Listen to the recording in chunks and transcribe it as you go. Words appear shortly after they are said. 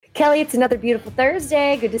Kelly. It's another beautiful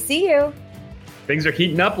Thursday. Good to see you. Things are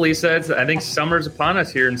heating up, Lisa. I think summer's upon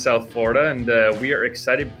us here in South Florida, and we are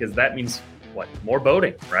excited because that means what? More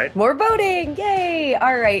boating, right? More boating. Yay.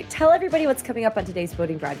 All right. Tell everybody what's coming up on today's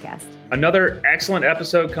boating broadcast. Another excellent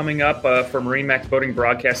episode coming up for MarineMax Boating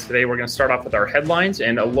Broadcast today. We're going to start off with our headlines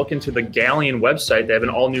and a look into the Galeon website. They have an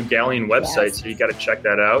all-new Galeon website, so you got to check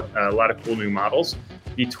that out. A lot of cool new models.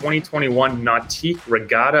 The 2021 Nautique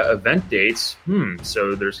Regatta event dates.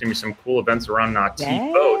 So there's going to be some cool events around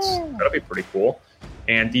Nautique boats. That'll be pretty cool.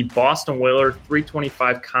 And the Boston Whaler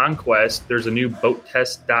 325 Conquest, there's a new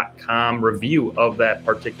BoatTest.com review of that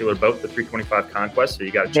particular boat, the 325 Conquest, so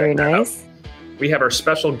you got to check that out. We have our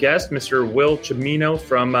special guest, Mr. Will Cimino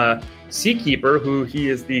from Seakeeper, who he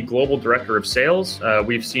is the Global Director of Sales.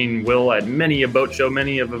 We've seen Will at many a boat show,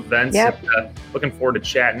 many of events. Yep. Looking forward to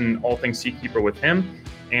chatting all things Seakeeper with him.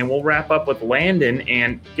 And we'll wrap up with Landon,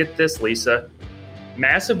 and get this, Lisa.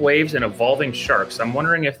 Massive waves and evolving sharks. I'm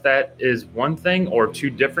wondering if that is one thing or two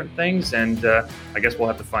different things, and I guess we'll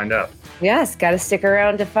have to find out. Yes, got to stick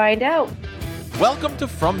around to find out. Welcome to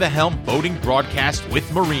From the Helm Boating Broadcast with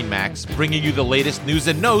MarineMax, bringing you the latest news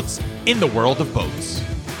and notes in the world of boats.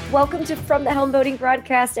 Welcome to From the Helm Boating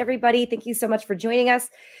Broadcast, everybody. Thank you so much for joining us.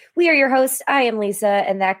 We are your hosts. I am Lisa,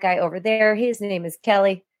 and that guy over there, his name is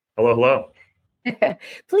Kelly. Hello, hello.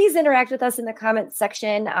 Please interact with us in the comments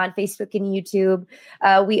section on Facebook and YouTube.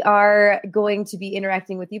 We are going to be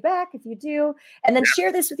interacting with you back if you do. And then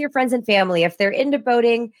share this with your friends and family. If they're into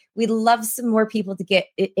boating, we'd love some more people to get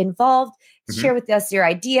involved. Share with us your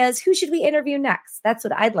ideas. Who should we interview next? That's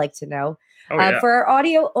what I'd like to know. For our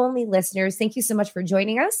audio-only listeners, thank you so much for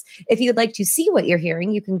joining us. If you'd like to see what you're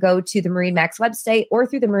hearing, you can go to the MarineMax website or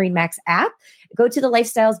through the MarineMax app. Go to the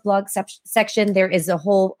Lifestyles blog section. There is a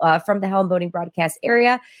whole From the Helm Boating Broadcast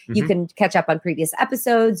area. You can catch up on previous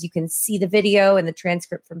episodes. You can see the video and the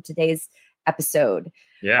transcript from today's episode.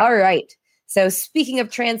 Yeah. All right. So speaking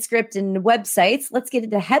of transcript and websites, let's get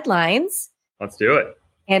into headlines. Let's do it.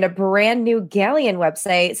 And a brand new Galeon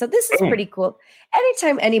website. So this is pretty cool.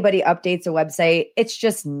 Anytime anybody updates a website, it's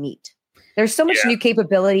just neat. There's so much new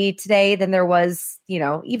capability today than there was,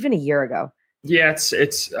 even a year ago. Yeah,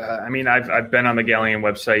 it's. I mean, I've been on the Galeon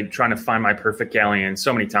website trying to find my perfect Galeon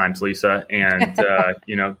so many times, Lisa. And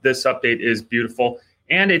this update is beautiful.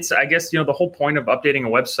 And it's, I guess, the whole point of updating a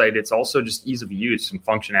website, it's also just ease of use and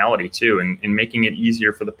functionality too, and making it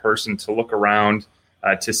easier for the person to look around.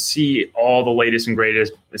 To see all the latest and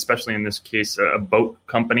greatest, especially in this case, a boat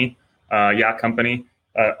company, yacht company,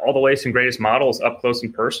 all the latest and greatest models up close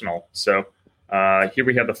and personal. So here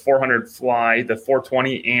we have the 400 Fly, the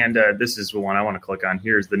 420, and this is the one I want to click on.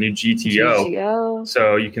 Here's the new GTO.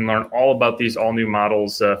 So you can learn all about these all new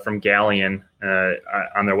models from Galeon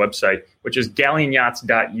on their website, which is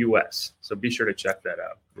galeonyachts.us. So be sure to check that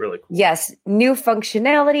out. Really cool. Yes. New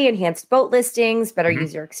functionality, enhanced boat listings, better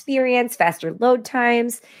user experience, faster load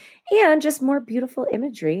times, and just more beautiful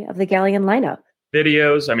imagery of the Galeon lineup.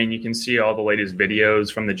 Videos. I mean, you can see all the latest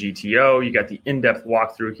videos from the GTO. You got the in-depth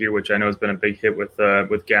walkthrough here, which I know has been a big hit with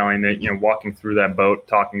Galeon. That walking through that boat,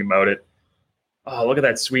 talking about it. Oh, look at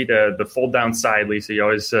that sweet the fold down side, Lisa. You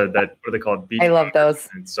always said that. What do they call it? Beach. I love those.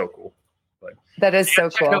 It's so cool. But that is so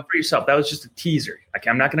check cool. it out for yourself. That was just a teaser.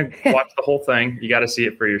 I'm not going to watch the whole thing. You got to see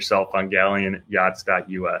it for yourself on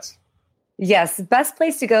galeonyachts.us. Yes, best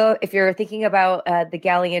place to go if you're thinking about the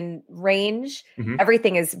Galeon range.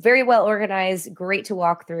 Everything is very well organized, great to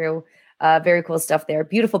walk through. Very cool stuff there.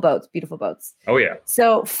 Beautiful boats, beautiful boats. Oh, yeah.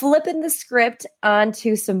 So flipping the script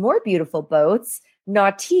onto some more beautiful boats,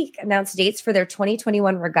 Nautique announced dates for their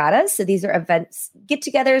 2021 regattas. So these are events,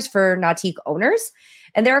 get-togethers for Nautique owners.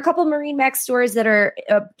 And there are a couple MarineMax stores that are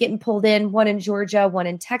getting pulled in, one in Georgia, one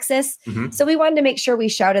in Texas. So we wanted to make sure we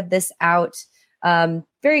shouted this out.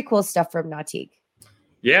 Very cool stuff from Nautique.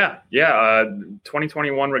 Yeah.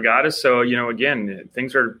 2021 regattas. So, again,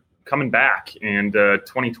 things are coming back. And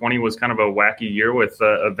 2020 was kind of a wacky year with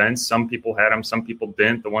events. Some people had them, some people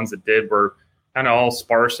didn't. The ones that did were kind of all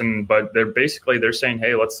sparse. But they're saying,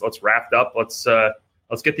 hey, let's wrap up. Let's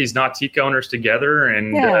get these Nautique owners together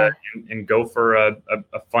and go for a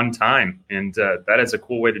fun time. And that is a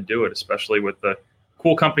cool way to do it, especially with the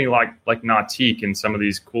cool company like Nautique in some of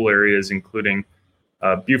these cool areas, including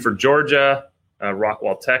Buford, Georgia,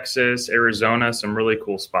 Rockwall, Texas, Arizona, some really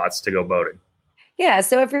cool spots to go boating. Yeah.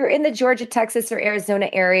 So if you're in the Georgia, Texas, or Arizona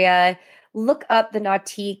area, look up the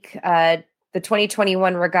Nautique, the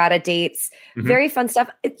 2021 regatta dates. Very fun stuff.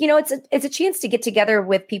 It's a chance to get together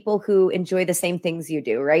with people who enjoy the same things you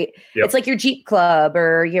do, right? Yep. It's like your Jeep club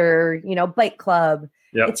or your, bike club.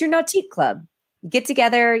 Yep. It's your Nautique club. You get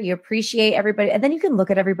together, you appreciate everybody, and then you can look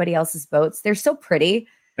at everybody else's boats. They're so pretty.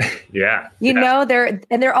 Yeah. You know,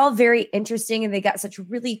 they're all very interesting, and they got such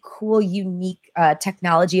really cool, unique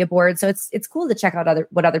technology aboard. So it's cool to check out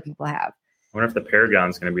what other people have. I wonder if the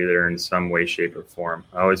Paragon's going to be there in some way, shape, or form.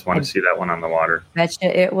 I always want to see that one on the water.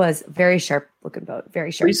 It was very sharp looking boat.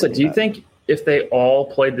 Very sharp. Lisa, do you think if they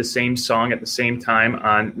all played the same song at the same time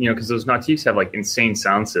on, because those Nautiques have like insane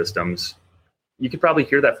sound systems, you could probably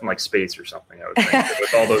hear that from like space or something, I would think,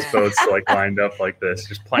 with all those boats like lined up like this,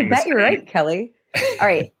 just playing. I bet you're right, Kelly. All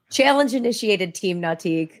right. Challenge initiated, Team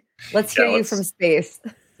Nautique. Let's hear you from space.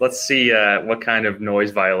 Let's see what kind of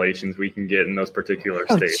noise violations we can get in those particular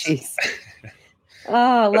states.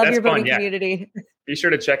 Love your boating community. Be sure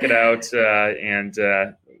to check it out. And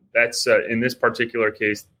that's, in this particular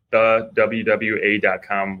case, the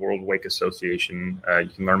WWA.com World Wake Association. You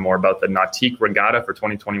can learn more about the Nautique Regatta for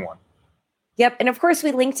 2021. Yep. And of course,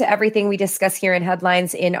 we link to everything we discuss here in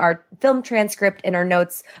headlines in our film transcript and our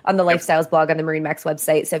notes on the Lifestyles blog on the MarineMax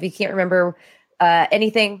website. So if you can't remember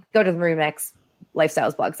anything, go to the MarineMax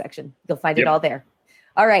Lifestyles blog section. You'll find it all there.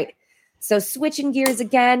 All right. So switching gears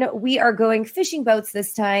again, we are going fishing boats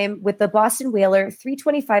this time with the Boston Whaler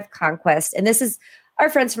 325 Conquest. And this is our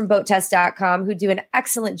friends from BoatTest.com who do an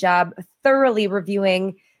excellent job thoroughly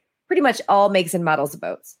reviewing pretty much all makes and models of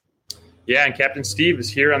boats. Yeah, and Captain Steve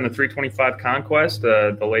is here on the 325 Conquest,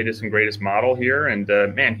 the latest and greatest model here. And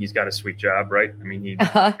man, he's got a sweet job, right? I mean, he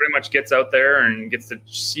pretty much gets out there and gets to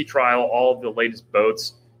sea trial all of the latest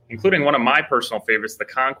boats, including one of my personal favorites, the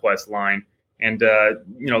Conquest line. And, I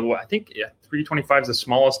think 325 is the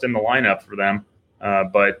smallest in the lineup for them,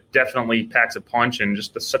 but definitely packs a punch and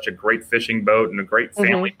just such a great fishing boat and a great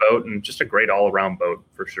family boat and just a great all-around boat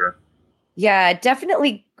for sure. Yeah,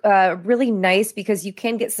 definitely really nice because you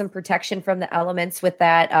can get some protection from the elements with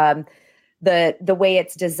that, the way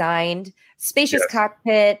it's designed. Spacious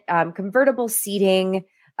cockpit, convertible seating,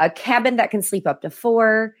 a cabin that can sleep up to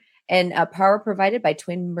 4, and power provided by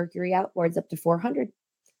twin Mercury outboards up to 400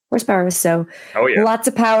 horsepower. So lots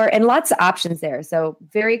of power and lots of options there. So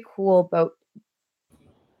very cool boat.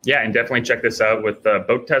 Yeah, and definitely check this out with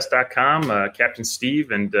BoatTest.com, Captain Steve,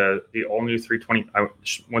 and the all-new 320. I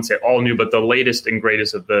wouldn't say all-new, but the latest and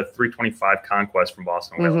greatest of the 325 Conquest from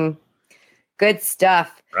Boston Whaler. Mm-hmm. Good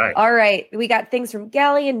stuff. Right. All right. We got things from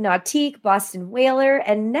Galleon, Nautique, Boston Whaler,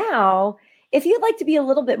 and now, if you'd like to be a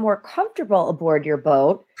little bit more comfortable aboard your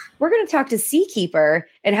boat, we're going to talk to Seakeeper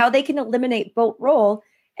and how they can eliminate boat roll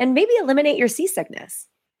and maybe eliminate your seasickness.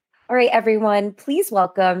 All right, everyone, please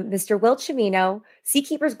welcome Mr. Will Cimino,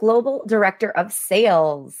 Seakeeper's Global Director of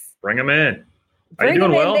Sales. Bring him in. How you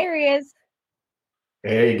doing, Will? There he is.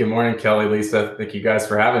 Hey, good morning, Kelly, Lisa. Thank you guys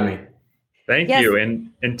for having me. Thank you.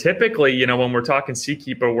 And typically, when we're talking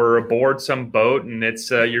Seakeeper, we're aboard some boat and it's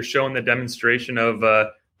you're showing the demonstration of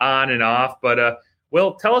on and off. But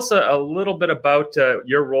Will, tell us a little bit about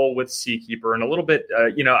your role with Seakeeper and a little bit,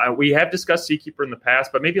 we have discussed Seakeeper in the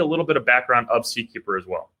past, but maybe a little bit of background of Seakeeper as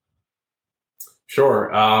well. Sure.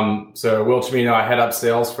 So Will Cimino, I head up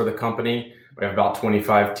sales for the company. We have about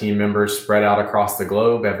 25 team members spread out across the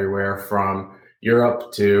globe, everywhere from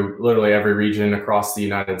Europe to literally every region across the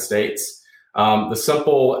United States. The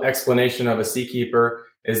simple explanation of a Seakeeper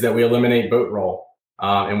is that we eliminate boat roll.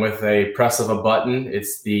 And with a press of a button,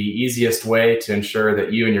 it's the easiest way to ensure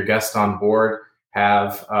that you and your guests on board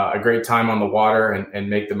have a great time on the water and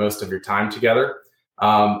make the most of your time together.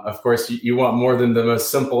 Of course, you want more than the most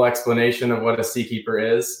simple explanation of what a Seakeeper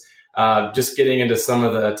is. Just getting into some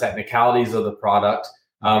of the technicalities of the product,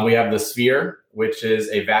 we have the Sphere, which is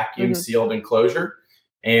a vacuum sealed enclosure.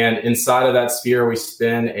 And inside of that sphere, we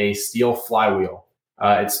spin a steel flywheel.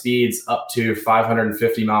 It speeds up to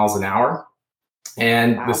 550 miles an hour.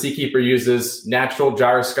 And the Seakeeper uses natural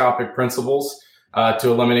gyroscopic principles to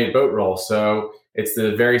eliminate boat roll. So it's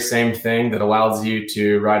the very same thing that allows you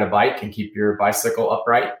to ride a bike and keep your bicycle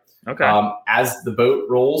upright. Okay. As the boat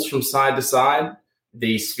rolls from side to side,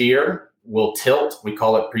 the sphere will tilt. We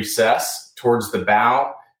call it precess towards the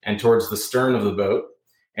bow and towards the stern of the boat.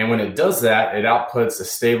 And when it does that, it outputs a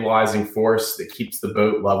stabilizing force that keeps the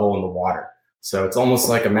boat level in the water. So it's almost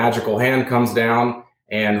like a magical hand comes down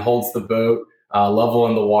and holds the boat level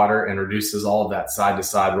in the water and reduces all of that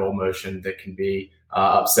side-to-side roll motion that can be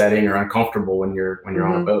upsetting or uncomfortable when you're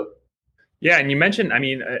on a boat. Yeah, and you mentioned, I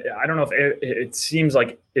don't know if it seems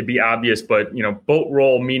like it'd be obvious, but, boat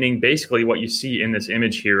roll, meaning basically what you see in this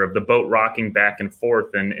image here of the boat rocking back and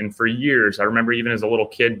forth. And for years, I remember even as a little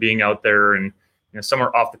kid being out there and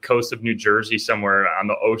somewhere off the coast of New Jersey, somewhere on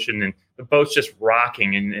the ocean, and the boat's just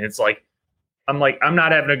rocking. And it's like, I'm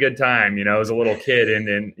not having a good time, as a little kid.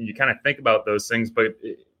 And you kind of think about those things, but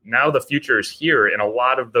now the future is here and a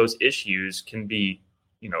lot of those issues can be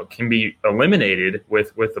can be eliminated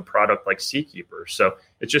with a product like Seakeeper. So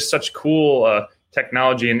it's just such cool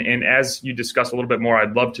technology. And as you discuss a little bit more,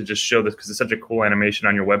 I'd love to just show this because it's such a cool animation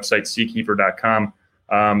on your website, seakeeper.com,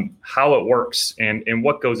 how it works and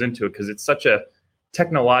what goes into it, because it's such a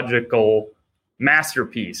technological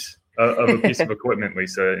masterpiece of a piece of equipment,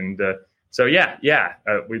 Lisa. And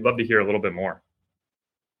we'd love to hear a little bit more.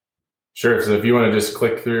 Sure. So if you want to just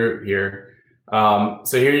click through here.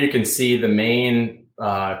 So here you can see the main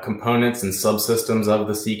components and subsystems of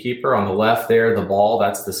the Seakeeper. On the left there, the ball,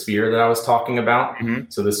 that's the sphere that I was talking about. Mm-hmm.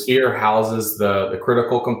 So the sphere houses the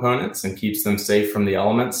critical components and keeps them safe from the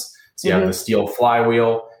elements. So you have the steel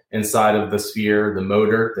flywheel inside of the sphere, the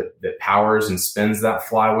motor that powers and spins that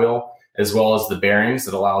flywheel, as well as the bearings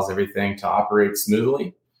that allows everything to operate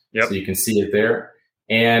smoothly. Yep. So you can see it there.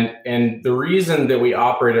 And the reason that we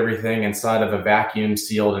operate everything inside of a vacuum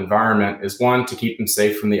sealed environment is, one, to keep them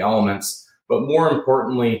safe from the elements, but more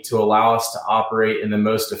importantly, to allow us to operate in the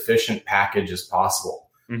most efficient package as possible.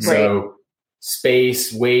 Mm-hmm. So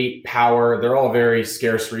space, weight, power, they're all very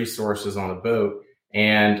scarce resources on a boat.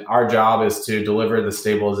 And our job is to deliver the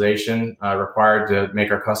stabilization required to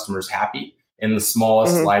make our customers happy in the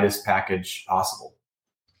smallest, lightest package possible.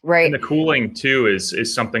 Right. And the cooling too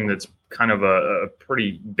is something that's kind of a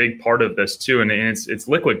pretty big part of this too. And it's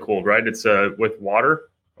liquid cooled, right? It's with water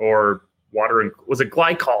and was it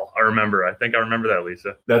glycol? I remember that,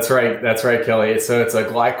 Lisa. That's right, Kelly. So it's a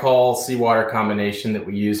glycol seawater combination that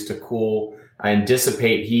we use to cool and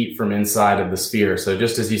dissipate heat from inside of the sphere. So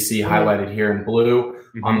just as you see highlighted here in blue,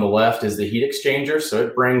 on the left is the heat exchanger. So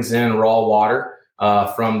it brings in raw water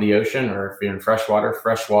from the ocean, or if you're in fresh water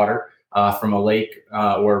from a lake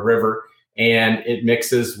or a river, and it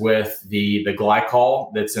mixes with the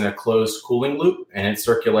glycol that's in a closed cooling loop, and it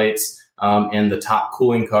circulates in the top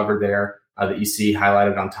cooling cover there that you see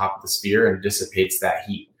highlighted on top of the sphere, and dissipates that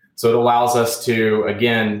heat. So it allows us to,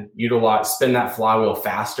 again, spin that flywheel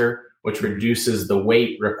faster, which reduces the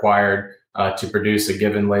weight required to produce a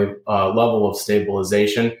given level of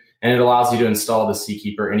stabilization. And it allows you to install the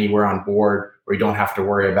Seakeeper anywhere on board where you don't have to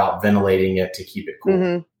worry about ventilating it to keep it cool.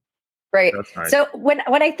 Mm-hmm. Right. Nice. So when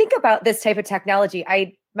I think about this type of technology,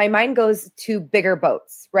 my mind goes to bigger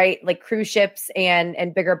boats, right? Like cruise ships and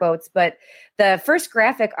bigger boats. But the first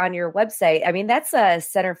graphic on your website, I mean, that's a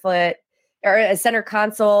center foot or a center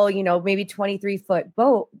console, maybe 23-foot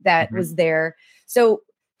boat that was there. So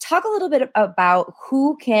talk a little bit about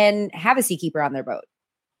who can have a Seakeeper on their boat.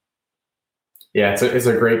 Yeah, it's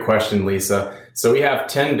a great question, Lisa. So we have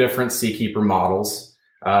 10 different Seakeeper models.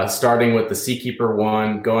 Starting with the Seakeeper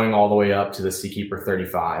 1, going all the way up to the Seakeeper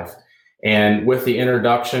 35. And with the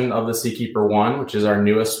introduction of the Seakeeper 1, which is our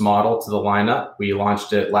newest model to the lineup, we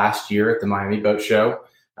launched it last year at the Miami Boat Show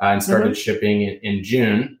and started shipping in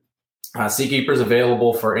June. Seakeeper is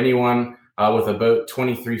available for anyone with a boat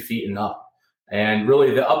 23 feet and up. And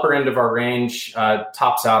really the upper end of our range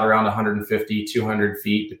tops out around 150, 200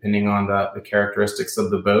 feet, depending on the characteristics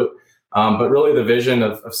of the boat. But really the vision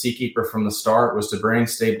of Seakeeper from the start was to bring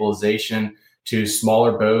stabilization to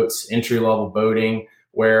smaller boats, entry-level boating,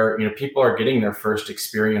 where people are getting their first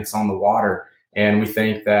experience on the water. And we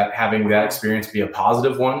think that having that experience be a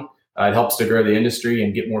positive one, it helps to grow the industry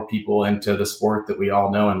and get more people into the sport that we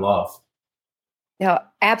all know and love. No,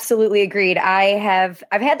 absolutely agreed. I've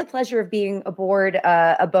had the pleasure of being aboard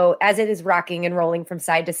a boat as it is rocking and rolling from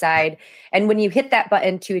side to side. And when you hit that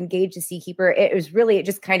button to engage the Seakeeper, it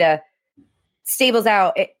just kind of stables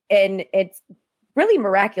out, and it's really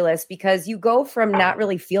miraculous because you go from not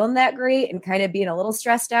really feeling that great and kind of being a little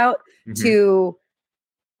stressed out to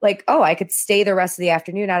like, oh, I could stay the rest of the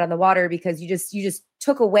afternoon out on the water because you just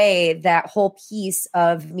took away that whole piece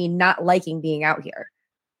of me not liking being out here.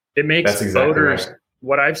 It makes boaters,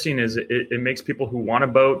 what I've seen is it makes people who want a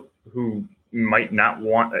boat, who might not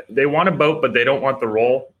they want a boat, but they don't want the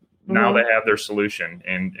role. Now they have their solution.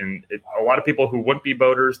 And a lot of people who wouldn't be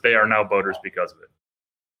boaters, they are now boaters because of it.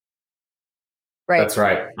 Right. That's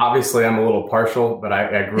right. Obviously, I'm a little partial, but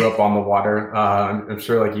I grew up on the water. I'm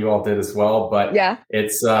sure like you all did as well. But yeah,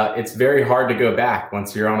 it's very hard to go back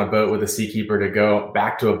once you're on a boat with a Seakeeper, to go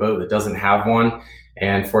back to a boat that doesn't have one.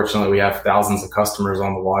 And fortunately, we have thousands of customers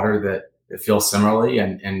on the water that feel similarly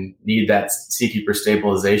and need that Seakeeper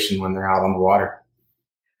stabilization when they're out on the water.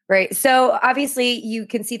 Right. So obviously you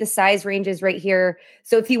can see the size ranges right here.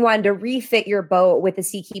 So if you wanted to refit your boat with a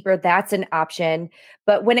Seakeeper, that's an option.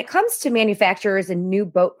 But when it comes to manufacturers and new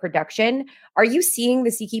boat production, are you seeing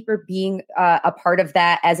the Seakeeper being a part of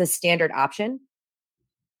that as a standard option?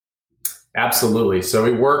 Absolutely. So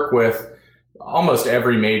we work with almost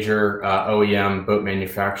every major OEM boat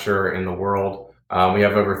manufacturer in the world. We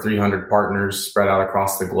have over 300 partners spread out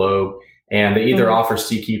across the globe, and they either offer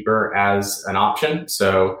Seakeeper as an option.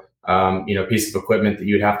 So, a piece of equipment that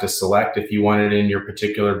you'd have to select if you want it in your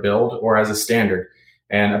particular build, or as a standard.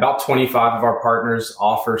 And about 25 of our partners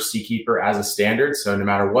offer Seakeeper as a standard. So no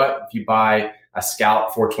matter what, if you buy a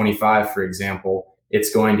Scout 425, for example,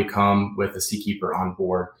 it's going to come with a Seakeeper on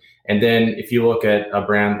board. And then if you look at a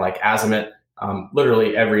brand like Azimut,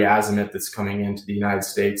 literally every Azimut that's coming into the United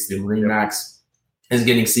States, the MarineMax, is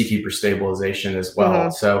getting Seakeeper stabilization as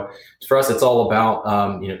well. So for us, it's all about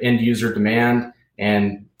end user demand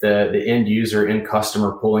and the end user, end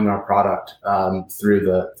customer pulling our product through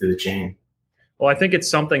the chain. Well, I think it's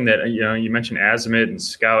something that, you mentioned Azimut and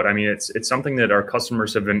Scout. I mean, it's something that our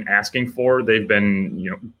customers have been asking for. They've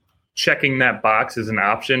been, checking that box as an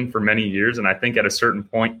option for many years. And I think at a certain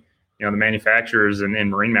point, the manufacturers and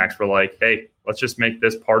MarineMax were like, hey, let's just make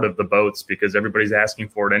this part of the boats because everybody's asking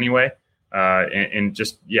for it anyway. Having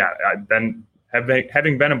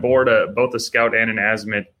been aboard both a Scout and an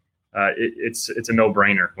Azimut, it's a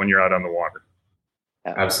no-brainer when you're out on the water.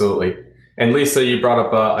 Absolutely. And Lisa, you brought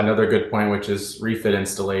up another good point, which is refit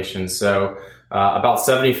installation. So about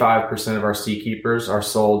 75% of our Seakeepers are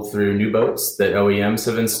sold through new boats that OEMs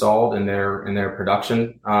have installed in their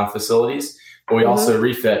production facilities. But we also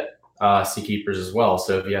refit Seakeepers as well.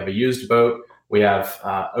 So if you have a used boat, we have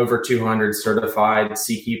over 200 certified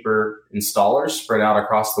Seakeeper installers spread out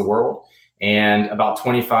across the world. And about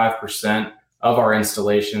 25% of our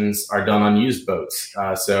installations are done on used boats.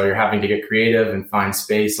 So you're having to get creative and find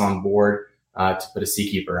space on board to put a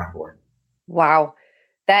Seakeeper on board. Wow.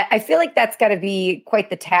 I feel like that's got to be quite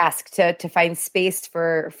the task to find space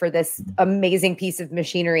for this amazing piece of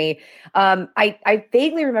machinery. I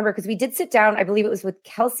vaguely remember because we did sit down, I believe it was with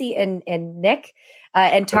Kelsey and Nick,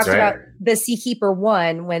 and talked about the Seakeeper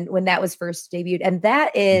 1 when that was first debuted. And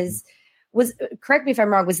that was, correct me if I'm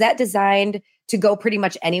wrong, was that designed to go pretty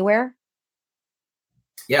much anywhere?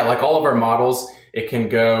 Yeah, like all of our models, it can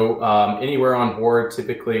go anywhere on board.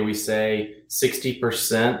 Typically, we say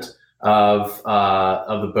 60% of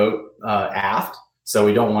the boat aft, so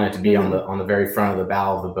we don't want it to be on the very front of the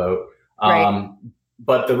bow of the boat.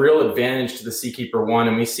 But the real advantage to the Seakeeper 1,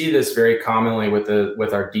 and we see this very commonly with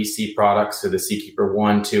our DC products, so the Seakeeper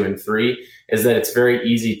 1, 2, and 3, is that it's very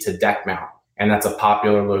easy to deck mount, and that's a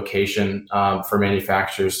popular location for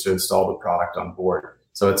manufacturers to install the product on board.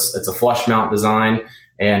 So it's a flush mount design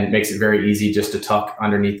and makes it very easy just to tuck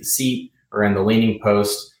underneath the seat or in the leaning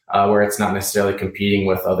post, where it's not necessarily competing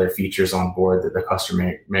with other features on board that the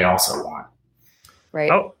customer may also want.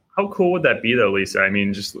 Right. How cool would that be though, Lisa? I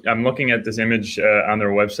mean, I'm looking at this image on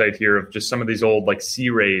their website here of just some of these old like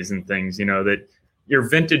Sea Rays and things, that your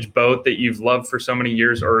vintage boat that you've loved for so many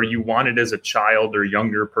years, or you wanted as a child or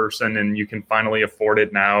younger person, and you can finally afford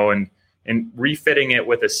it now, and refitting it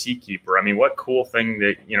with a Seakeeper. I mean, what cool thing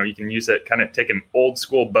that, you can use it, kind of take an old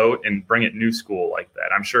school boat and bring it new school like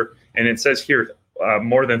that. I'm sure. And it says here,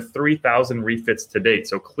 more than 3,000 refits to date.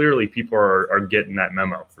 So clearly people are getting that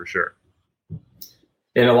memo for sure.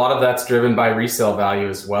 And a lot of that's driven by resale value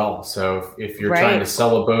as well. So if you're trying to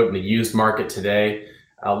sell a boat in the used market today,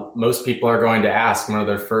 most people are going to ask one of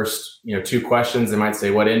their first, 2 questions. They might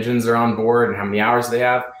say what engines are on board and how many hours they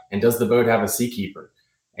have, and does the boat have a Seakeeper?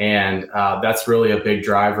 And that's really a big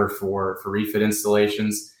driver for refit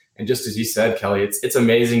installations. And just as you said, Kelly, it's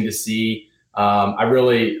amazing to see. I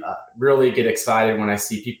really get excited when I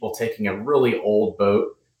see people taking a really old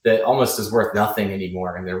boat that almost is worth nothing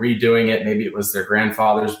anymore, and they're redoing it. Maybe it was their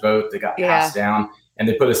grandfather's boat that got passed down, and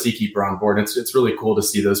they put a Seakeeper on board. It's really cool to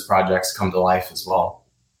see those projects come to life as well.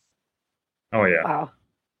 Oh yeah. Wow.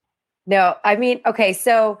 No, I mean, okay.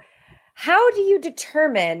 So how do you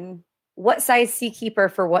determine what size Seakeeper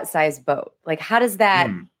for what size boat? Like, how do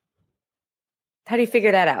you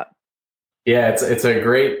figure that out? Yeah, it's a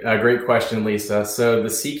great question, Lisa. So the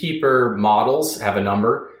Seakeeper models have a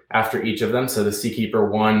number after each of them. So the Seakeeper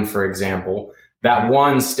 1, for example, that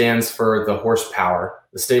 1 stands for the horsepower,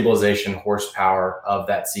 the stabilization horsepower of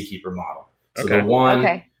that Seakeeper model. So the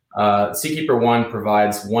 1, Seakeeper 1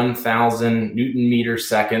 provides 1,000 Newton meter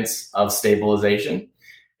seconds of stabilization.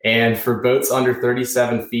 And for boats under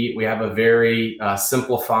 37 feet, we have a very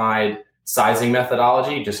simplified sizing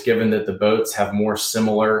methodology, just given that the boats have more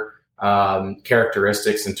similar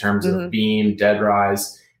characteristics in terms of beam, dead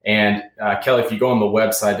rise. And Kelly, if you go on the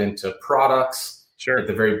website into products, at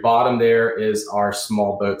the very bottom there is our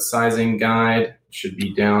small boat sizing guide. Should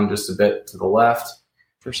be down just a bit to the left.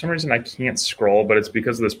 For some reason, I can't scroll, but it's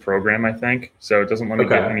because of this program, I think. So it doesn't let me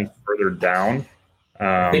get any further down.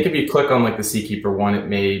 I think if you click on like the Seakeeper 1, it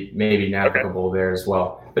may be navigable there as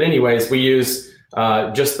well. But anyways, we use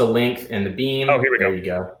just the length and the beam. Oh, here we go. There you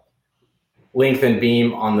go. Length and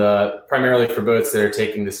beam on primarily for boats that are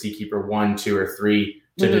taking the Seakeeper 1, 2, or 3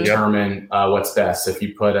 to determine what's best. So if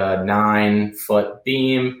you put a 9-foot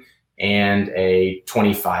beam and a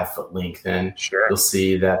 25-foot length, then you'll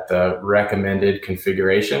see that the recommended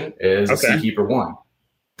configuration is a Seakeeper 1.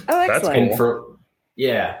 Oh, excellent.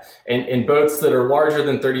 And in boats that are larger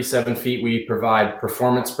than 37 feet, we provide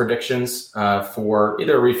performance predictions for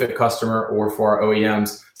either a refit customer or for our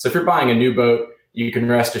OEMs. So if you're buying a new boat, you can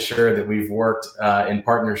rest assured that we've worked in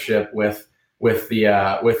partnership with your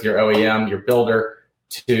OEM, your builder,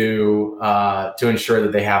 to ensure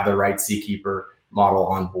that they have the right Seakeeper model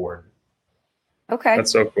on board. Okay,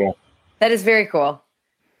 that's so cool. That is very cool.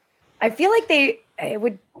 I feel like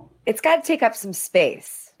it's got to take up some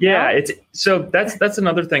space. Yeah, that's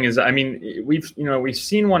another thing is, I mean, we've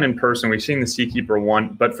seen one in person, we've seen the Seakeeper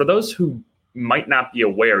 1, but for those who might not be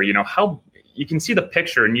aware, how you can see the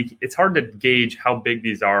picture and it's hard to gauge how big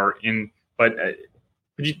these are but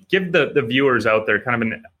could you give the viewers out there kind of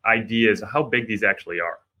an idea as to how big these actually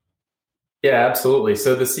are? Yeah, absolutely.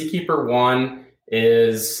 So the Seakeeper 1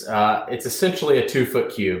 is, it's essentially a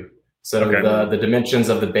 2-foot cube. So the dimensions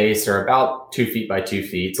of the base are about 2 feet by 2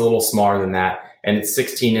 feet. It's a little smaller than that, and it's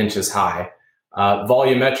 16 inches high.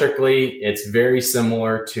 Volumetrically, it's very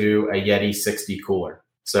similar to a Yeti 60 cooler.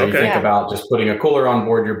 So you think about just putting a cooler on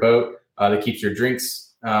board your boat that keeps your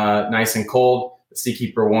drinks nice and cold. The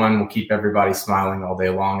Seakeeper 1 will keep everybody smiling all day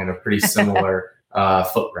long in a pretty similar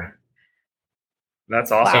footprint. That's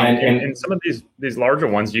awesome. Wow. And some of these larger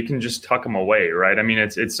ones, you can just tuck them away, right? I mean,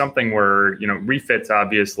 it's something where, refits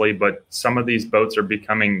obviously, but some of these boats are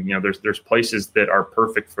becoming, there's places that are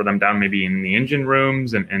perfect for them down maybe in the engine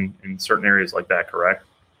rooms and in certain areas like that, correct?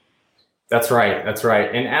 That's right.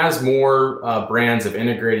 And as more brands have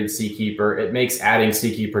integrated Seakeeper, it makes adding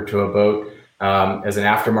Seakeeper to a boat as an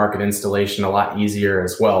aftermarket installation a lot easier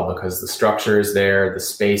as well, because the structure is there, the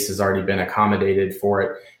space has already been accommodated for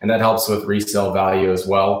it, and that helps with resale value as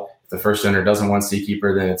well. If the first owner doesn't want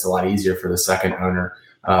Seakeeper, then it's a lot easier for the second owner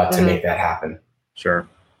to make that happen. Sure.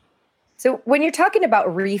 So when you're talking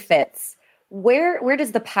about refits, where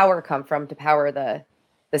does the power come from to power the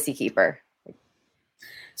Seakeeper?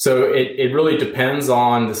 So it really depends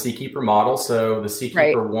on the Seakeeper model. So the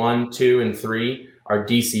Seakeeper 1, 2, and 3 are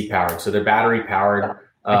DC powered. So they're battery powered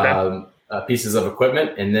pieces of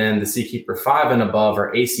equipment. And then the Seakeeper 5 and above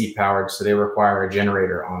are AC powered. So they require a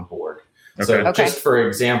generator on board. So just for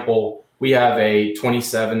example, we have a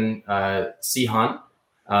 27 Sea Hunt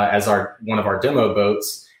as one of our demo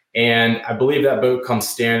boats. And I believe that boat comes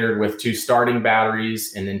standard with 2 starting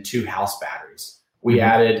batteries and then 2 house batteries. We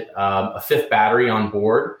added a 5th battery on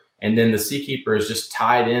board, and then the Seakeeper is just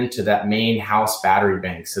tied into that main house battery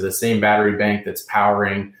bank. So the same battery bank that's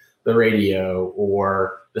powering the radio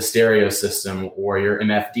or the stereo system or your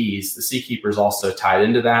MFDs, the Seakeeper is also tied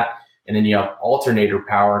into that. And then you have alternator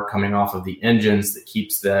power coming off of the engines that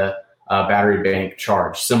keeps the battery bank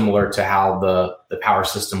charged, similar to how the power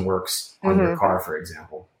system works on your car, for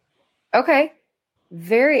example. Okay.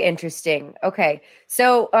 Very interesting. Okay.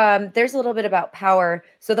 So there's a little bit about power.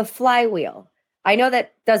 So the flywheel, I know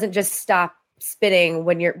that doesn't just stop spinning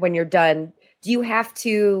when you're done. Do you have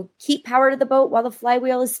to keep power to the boat while the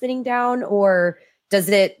flywheel is spinning down, or does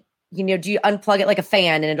it, do you unplug it like a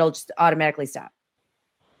fan and it'll just automatically stop?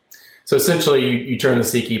 So essentially you turn the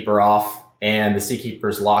Seakeeper off and the Seakeeper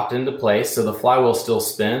is locked into place. So the flywheel still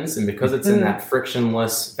spins, and because it's in that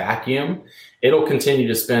frictionless vacuum, it'll continue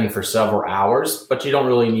to spin for several hours, but you don't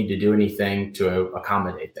really need to do anything to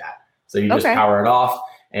accommodate that. So you just power it off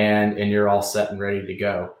and you're all set and ready to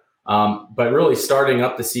go. But really starting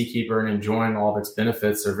up the Seakeeper and enjoying all of its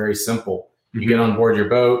benefits are very simple. You get on board your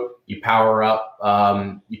boat, you power up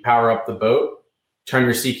the boat, turn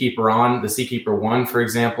your Seakeeper on. The Seakeeper 1, for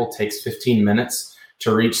example, takes 15 minutes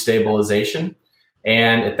to reach stabilization.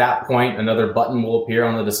 And at that point, another button will appear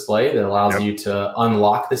on the display that allows you to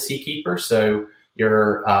unlock the Seakeeper. So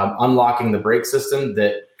you're unlocking the brake system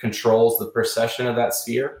that controls the precession of that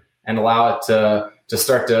sphere and allow it to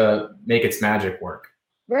start to make its magic work.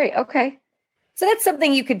 Right. Okay. So that's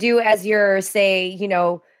something you could do as you're, say,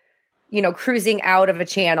 cruising out of a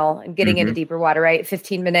channel and getting into deeper water, right?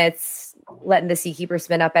 15 minutes, letting the Seakeeper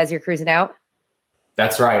spin up as you're cruising out.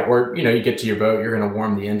 That's right. Or, you get to your boat, you're going to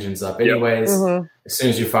warm the engines up anyways. As soon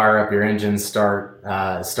as you fire up your engines, start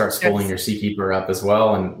spooling your Seakeeper up as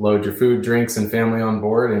well, and load your food, drinks, and family on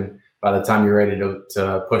board. And by the time you're ready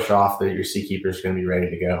to push off, your Seakeeper is going to be ready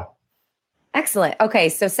to go. Excellent. Okay.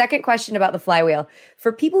 So second question about the flywheel.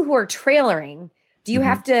 For people who are trailering, do you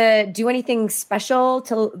have to do anything special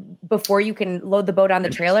before you can load the boat on the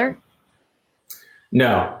trailer?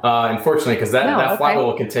 No, unfortunately, because that okay.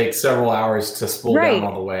 flywheel can take several hours to spool down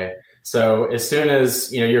all the way. So as soon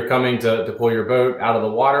as you're coming to pull your boat out of the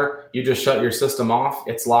water, you just shut your system off.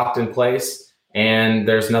 It's locked in place, and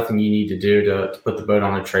there's nothing you need to do to put the boat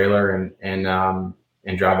on a trailer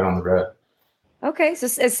and drive it on the road. Okay, so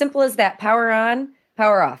as simple as that: power on,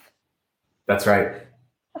 power off. That's right.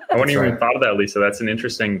 I wouldn't even thought of that, Lisa. That's an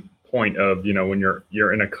interesting point of when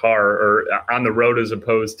you're in a car or on the road as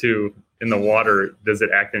opposed to in the water. Does it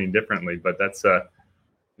act any differently? But that's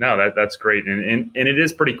that's great, and it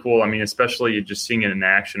is pretty cool. I mean, especially just seeing it in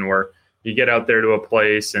action, where you get out there to a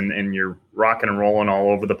place and you're rocking and rolling all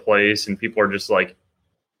over the place, and people are just like,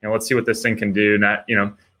 let's see what this thing can do. Not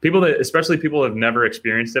especially people that have never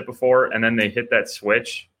experienced it before, and then they hit that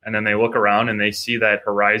switch, and then they look around and they see that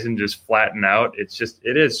horizon just flatten out. It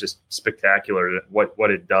is just spectacular what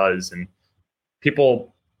it does, and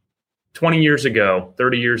people 20 years ago,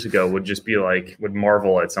 30 years ago would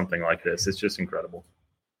marvel at something like this. It's just incredible.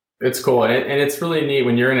 It's cool. And it's really neat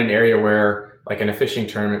when you're in an area where, like in a fishing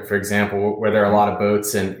tournament, for example, where there are a lot of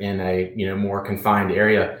boats in a more confined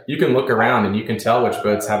area, you can look around and you can tell which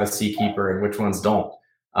boats have a Seakeeper and which ones don't.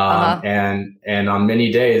 And on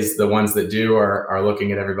many days, the ones that do are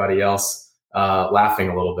looking at everybody else, laughing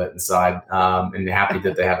a little bit inside, and happy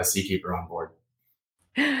that they have a Seakeeper on board.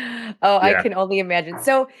 I can only imagine.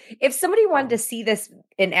 So if somebody wanted to see this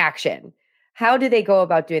in action, how do they go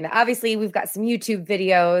about doing that? Obviously, we've got some YouTube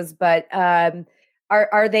videos, but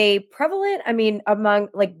are they prevalent? I mean, among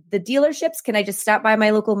like the dealerships, can I just stop by my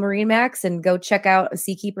local MarineMax and go check out a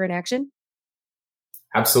Seakeeper in action?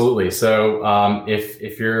 Absolutely. So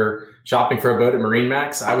if you're shopping for a boat at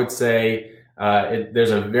MarineMax, I would say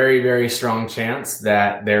there's a very, very strong chance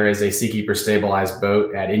that there is a Seakeeper stabilized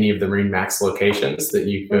boat at any of the MarineMax locations that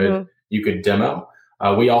you could demo.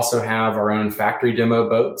 We also have our own factory demo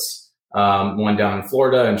boats. One down in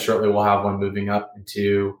Florida, and shortly we'll have one moving up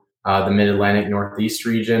into the Mid-Atlantic Northeast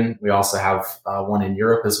region. We also have one in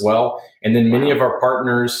Europe as well. And then many of our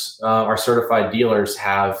partners, our certified dealers,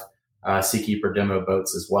 have Seakeeper demo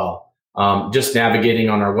boats as well. Just navigating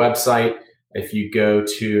on our website, if you go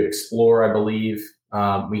to Explore, I believe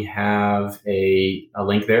we have a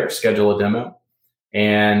link there, schedule a demo.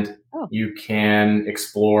 And you can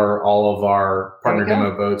explore all of our partner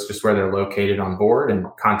demo boats, just where they're located on board, and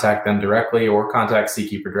contact them directly or contact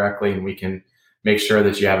Seakeeper directly. And we can make sure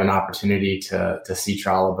that you have an opportunity to sea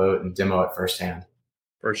trial a boat and demo it firsthand.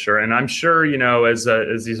 For sure. And I'm sure, as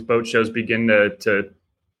these boat shows begin to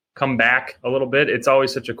come back a little bit, it's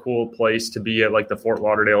always such a cool place to be at, like the Fort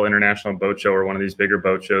Lauderdale International Boat Show or one of these bigger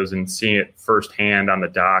boat shows, and seeing it firsthand on the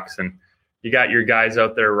docks. And you got your guys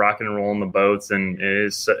out there rocking and rolling the boats, and it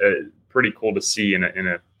is pretty cool to see in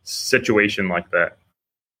a situation like that.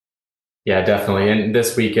 Yeah, definitely. And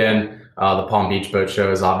this weekend, the Palm Beach Boat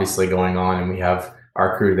Show is obviously going on, and we have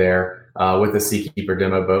our crew there with a Seakeeper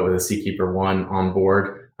demo boat with a Seakeeper 1 on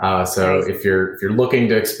board. So nice. if you're looking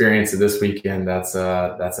to experience it this weekend, that's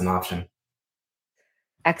an option.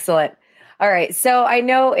 Excellent. All right. So I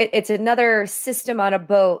know it's another system on a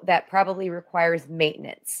boat that probably requires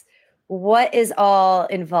maintenance. What is all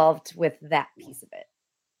involved with that piece of it?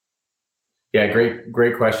 Yeah,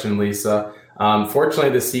 great question, Lisa. Fortunately,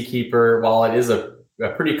 the Seakeeper, while it is a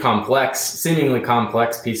pretty seemingly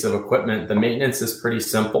complex piece of equipment, the maintenance is pretty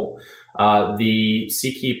simple. The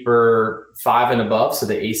Seakeeper 5 and above, so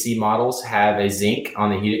the AC models, have a zinc on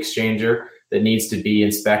the heat exchanger that needs to be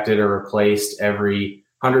inspected or replaced every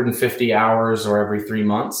 150 hours or every 3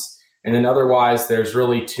 months. And then otherwise, there's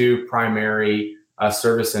really two primary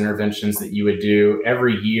service interventions that you would do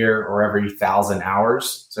every year or every 1,000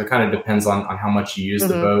 hours. So it kind of depends on how much you use the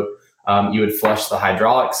boat. You would flush the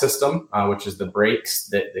hydraulic system, which is the brakes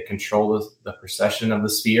that control the precession of the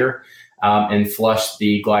sphere, and flush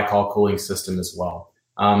the glycol cooling system as well.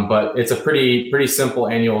 But it's a pretty simple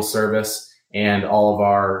annual service, and all of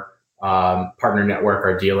our partner network,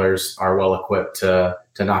 our dealers, are well equipped to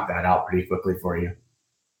knock that out pretty quickly for you.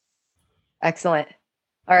 Excellent.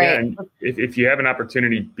 All right. Yeah, and if you have an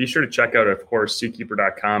opportunity, be sure to check out, of course,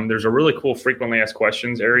 Seakeeper.com. There's a really cool frequently asked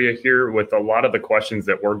questions area here, with a lot of the questions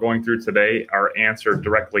that we're going through today are answered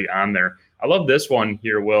directly on there. I love this one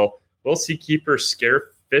here, Will. Will Seakeeper scare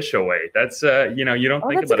fish away? That's, you don't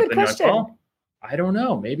think about it. Then you're like, well, I don't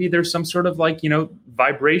know. Maybe there's some sort of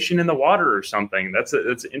vibration in the water or something. That's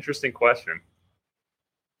an interesting question.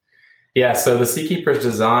 Yeah, so the Seakeeper is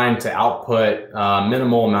designed to output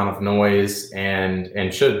minimal amount of noise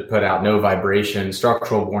and should put out no vibration,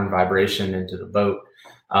 structural borne vibration into the boat.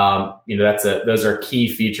 Those are key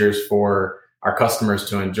features for our customers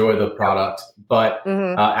to enjoy the product. But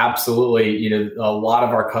absolutely, a lot of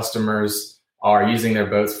our customers are using their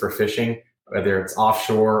boats for fishing, whether it's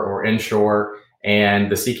offshore or inshore.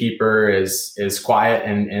 And the Seakeeper is quiet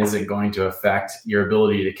and isn't going to affect your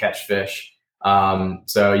ability to catch fish.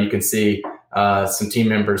 So you can see some team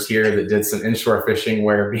members here that did some inshore fishing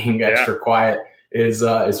where being extra quiet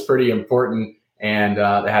is pretty important. And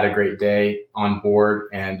they had a great day on board.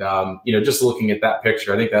 And, just looking at that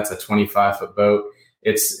picture, I think that's a 25-foot boat.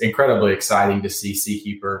 It's incredibly exciting to see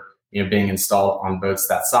Seakeeper, being installed on boats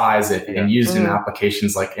that size and used in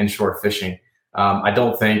applications like inshore fishing. I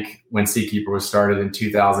don't think when Seakeeper was started in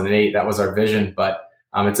 2008, that was our vision, but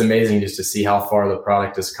it's amazing just to see how far the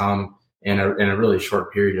product has come in a really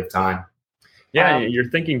short period of time. Yeah, you're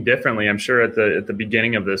thinking differently. I'm sure at the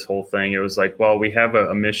beginning of this whole thing, it was like, well, we have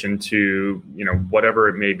a mission to, whatever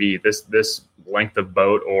it may be, this length of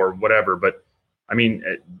boat or whatever. But I mean,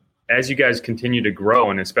 as you guys continue to grow,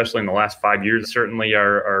 and especially in the last 5 years, certainly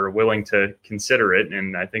are willing to consider it.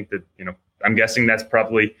 And I think that, I'm guessing that's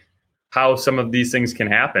probably how some of these things can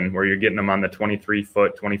happen, where you're getting them on the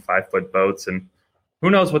 23-foot, 25-foot boats. And who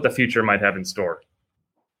knows what the future might have in store.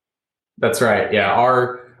 That's right. Yeah.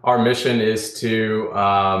 Our mission is to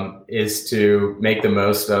make the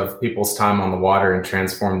most of people's time on the water and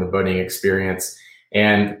transform the boating experience.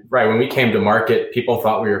 And right when we came to market, people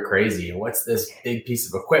thought we were crazy. What's this big piece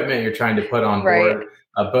of equipment you're trying to put on board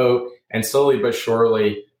a boat? And slowly but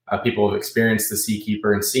surely, people have experienced the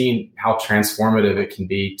Seakeeper and seen how transformative it can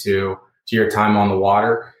be to your time on the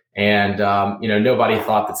water. And nobody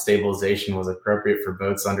thought that stabilization was appropriate for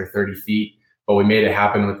boats under 30 feet, but we made it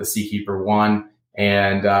happen with the Seakeeper 1.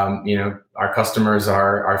 And, our customers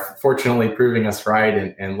are fortunately proving us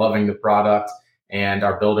right and loving the product. And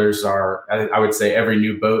our builders are, I would say, every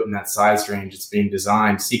new boat in that size range that's being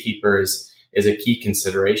designed, Seakeeper is a key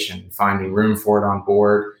consideration, finding room for it on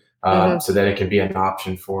board so that it can be an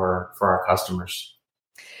option for our customers.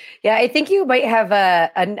 Yeah, I think you might have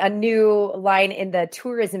a new line in the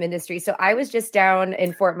tourism industry. So I was just down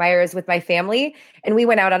in Fort Myers with my family, and we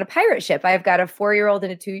went out on a pirate ship. I've got a 4-year-old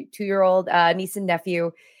and a two-year-old niece and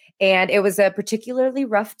nephew, and it was a particularly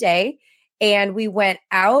rough day. And we went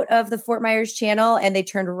out of the Fort Myers Channel, and they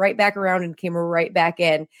turned right back around and came right back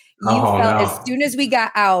in. As soon as we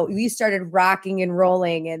got out, we started rocking and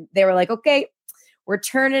rolling, and they were like, "Okay, we're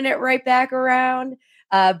turning it right back around."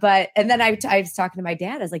 And then I was talking to my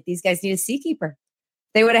dad. I was like, these guys need a Seakeeper.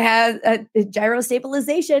 They would have had a gyro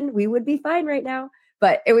stabilization. We would be fine right now.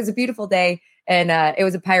 But it was a beautiful day, and it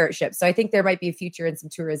was a pirate ship. So I think there might be a future in some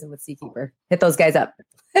tourism with Seakeeper. Hit those guys up.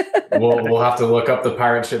 We'll have to look up the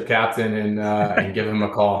pirate ship captain and give him a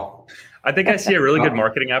call. I think I see a really good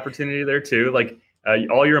marketing opportunity there too. Like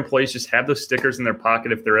all your employees just have those stickers in their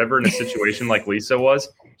pocket. If they're ever in a situation like Lisa was,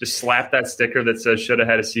 just slap that sticker that says "should have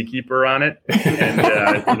had a Seakeeper" on it, and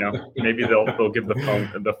maybe they'll give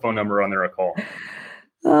the phone number on there a call.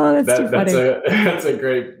 Oh, that's too funny. That's a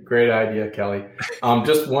great idea, Kelly.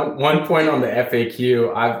 Just one point on the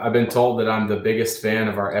FAQ. I've been told that I'm the biggest fan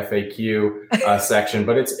of our FAQ section,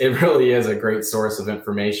 but it really is a great source of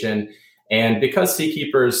information. And because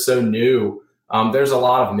Seakeeper is so new, there's a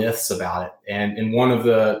lot of myths about it. And one of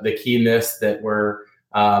the key myths that we're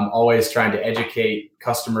always trying to educate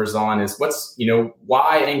customers on is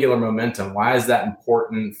why angular momentum? Why is that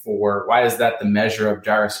important why is that the measure of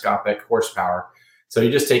gyroscopic horsepower? So you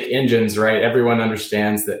just take engines, right? Everyone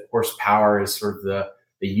understands that horsepower is sort of the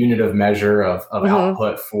unit of measure of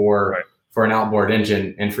output for an outboard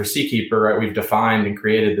engine. And for Seakeeper, right, we've defined and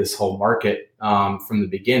created this whole market from the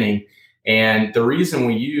beginning. And the reason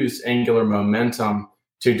we use angular momentum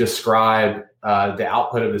to describe the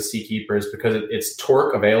output of the Seakeeper is because it's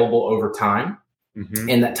torque available over time. Mm-hmm.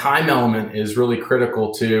 And that time element is really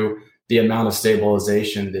critical to the amount of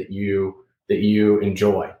stabilization that you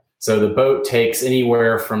enjoy. So the boat takes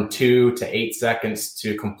anywhere from 2 to 8 seconds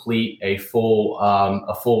to complete a full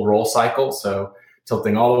roll cycle. So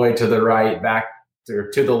tilting all the way to the right, back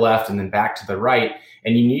to the left, and then back to the right.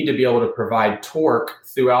 And you need to be able to provide torque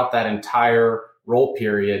throughout that entire roll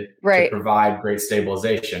period to provide great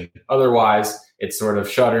stabilization. Otherwise, it sort of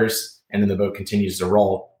shutters and then the boat continues to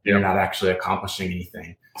roll. You're not actually accomplishing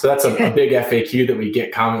anything. So that's a big FAQ that we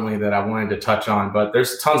get commonly that I wanted to touch on. But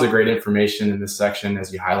there's tons of great information in this section,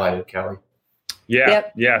 as you highlighted, Kelly. Yeah.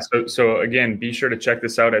 So again, be sure to check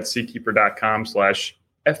this out at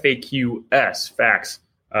seakeeper.com/FAQs facts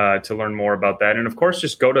to learn more about that. And of course,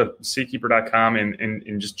 just go to seakeeper.com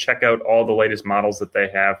and just check out all the latest models that they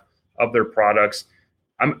have of their products.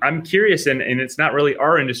 I'm curious, and it's not really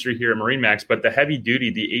our industry here at MarineMax, but the heavy duty,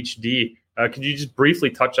 the HD. Could you just briefly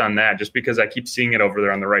touch on that? Just because I keep seeing it over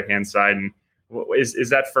there on the right hand side, and is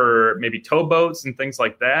that for maybe towboats and things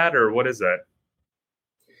like that, or what is that?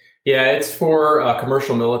 Yeah, it's for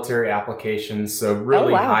commercial military applications. So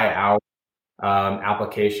really high hour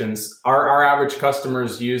applications. Our average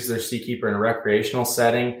customers use their Seakeeper in a recreational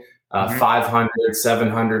setting, 500,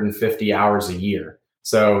 750 hours a year.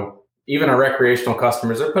 So even our recreational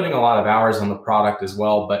customers are putting a lot of hours on the product as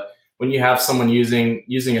well. But when you have someone using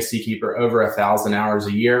a Seakeeper over 1,000 hours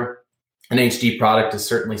a year, an HD product is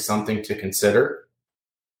certainly something to consider.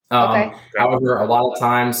 However, a lot of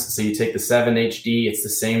times, so you take the 7 HD, it's the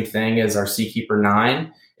same thing as our Seakeeper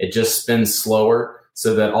 9. It just spins slower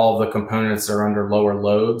so that all of the components are under lower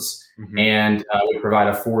loads. And we provide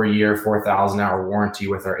a 4-year, 4,000-hour warranty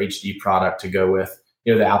with our HD product to go with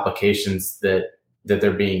the applications that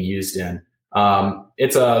they're being used in.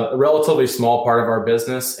 It's a relatively small part of our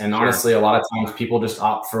business. And honestly, a lot of times people just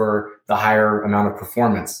opt for the higher amount of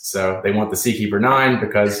performance. So they want the Seakeeper 9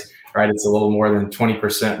 because it's a little more than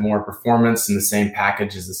 20% more performance in the same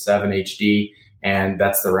package as the 7 HD. And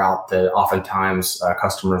that's the route that oftentimes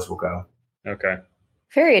customers will go. Okay.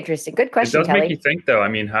 Very interesting. Good question, It does Kelly. make you think, though. I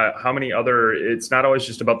mean, how many other? It's not always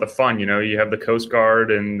just about the fun. You have the Coast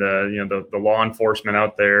Guard and the law enforcement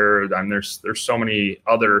out there. And there's so many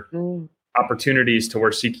other opportunities to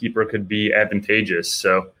where Seakeeper could be advantageous.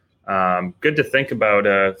 So good to think about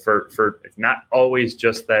for not always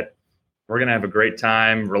just that we're going to have a great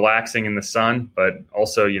time relaxing in the sun, but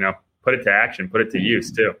also, put it to action, put it to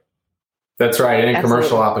use too. That's right. And in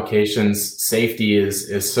commercial applications, safety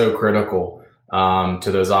is so critical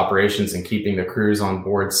to those operations and keeping the crews on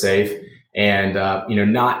board safe. And,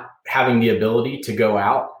 not having the ability to go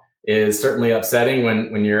out is certainly upsetting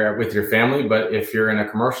when you're with your family. But if you're in a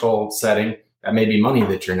commercial setting, that may be money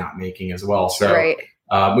that you're not making as well. So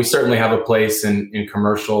we certainly have a place in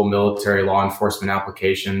commercial, military, law enforcement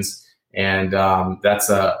applications. And that's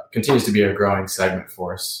continues to be a growing segment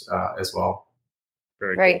for us as well.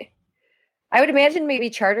 Very cool. I would imagine maybe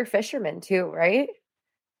charter fishermen too, right?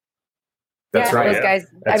 That's right. Those guys,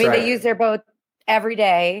 they use their boat every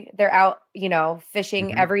day. They're out,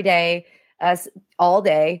 fishing every day, all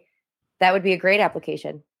day. That would be a great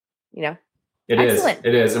application, It is.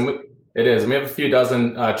 It is. And we have a few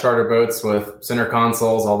dozen charter boats with center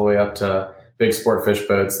consoles all the way up to big sport fish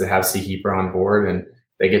boats that have Seakeeper on board, and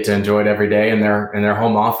they get to enjoy it every day in their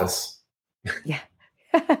home office. Yeah.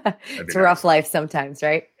 It's a rough life sometimes,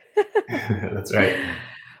 right? That's right.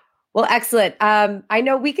 Well, excellent. I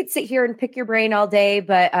know we could sit here and pick your brain all day,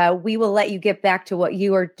 but we will let you get back to what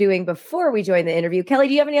you are doing before we join the interview. Kelly,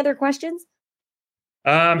 do you have any other questions?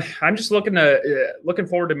 I'm just looking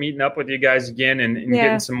forward to meeting up with you guys again and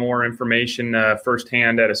getting some more information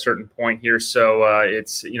firsthand at a certain point here. So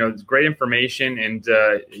it's great information, and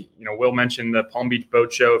Will mentioned the Palm Beach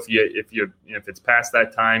Boat Show. If it's past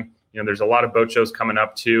that time, there's a lot of boat shows coming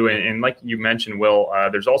up too, and like you mentioned, Will,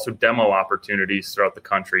 there's also demo opportunities throughout the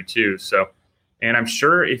country too. So, and I'm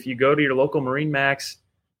sure if you go to your local MarineMax,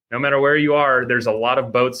 no matter where you are, there's a lot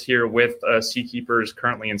of boats here with Seakeepers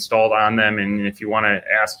currently installed on them. And if you want to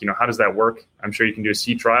ask, how does that work? I'm sure you can do a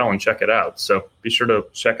sea trial and check it out. So be sure to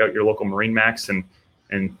check out your local MarineMax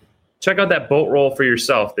and check out that boat roll for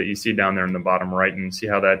yourself that you see down there in the bottom right and see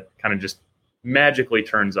how that kind of just magically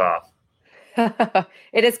turns off.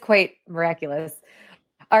 It is quite miraculous.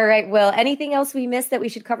 All right, Will, anything else we missed that we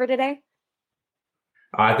should cover today?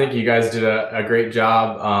 I think you guys did a great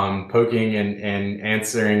job poking and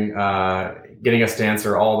answering, getting us to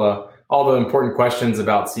answer all the important questions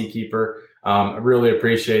about Seakeeper. I really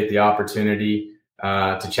appreciate the opportunity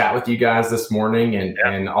to chat with you guys this morning,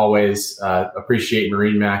 and always appreciate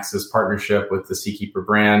MarineMax's partnership with the Seakeeper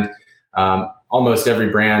brand. Almost every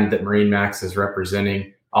brand that MarineMax is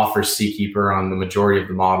representing offers Seakeeper on the majority of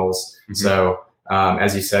the models. So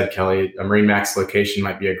as you said, Kelly, a MarineMax location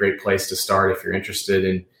might be a great place to start if you're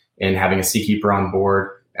interested in having a Seakeeper on board,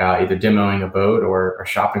 either demoing a boat or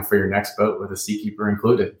shopping for your next boat with a Seakeeper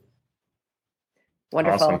included.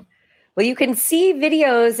 Wonderful. Awesome. Well, you can see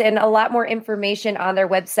videos and a lot more information on their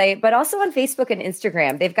website, but also on Facebook and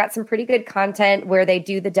Instagram. They've got some pretty good content where they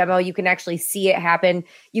do the demo. You can actually see it happen.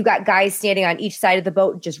 You got guys standing on each side of the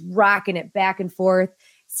boat, just rocking it back and forth.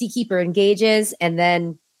 Seakeeper engages, and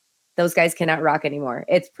then those guys cannot rock anymore.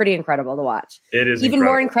 It's pretty incredible to watch. It is even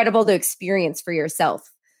more incredible to experience for yourself.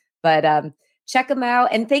 But check them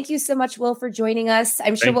out. And thank you so much, Will, for joining us.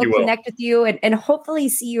 I'm sure we'll connect with you and hopefully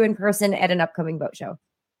see you in person at an upcoming boat show.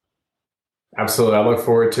 Absolutely. I look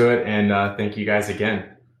forward to it. And thank you guys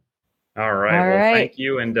again. All right. Thank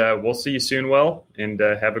you. And we'll see you soon, Will. And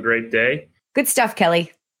have a great day. Good stuff,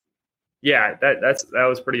 Kelly. Yeah, that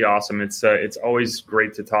was pretty awesome. It's always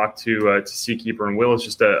great to talk to Seakeeper, and Will is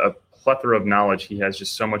just a plethora of knowledge. He has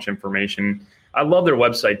just so much information I love their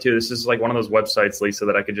website too. This is like one of those websites, Lisa,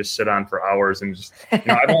 that I could just sit on for hours and just,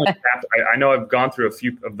 I've only tapped, I know I've gone through a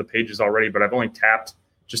few of the pages already, but I've only tapped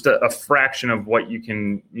just a fraction of what you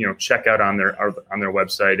can, check out on their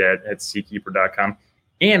website at seakeeper.com.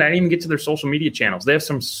 And I didn't even get to their social media channels. They have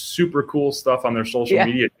some super cool stuff on their social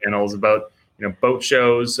media channels about, boat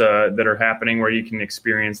shows that are happening where you can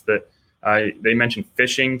experience that. They mentioned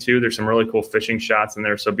fishing too. There's some really cool fishing shots in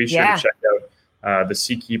there. So be sure to check out the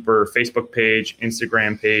Seakeeper Facebook page,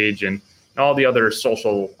 Instagram page, and all the other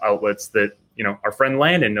social outlets that, our friend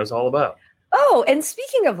Landon knows all about. Oh, and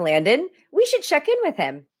speaking of Landon, we should check in with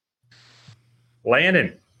him.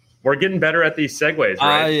 Landon, we're getting better at these segues,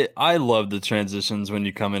 right? I love the transitions when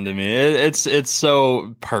you come into me. It's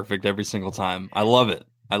so perfect every single time. I love it.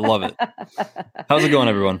 How's it going,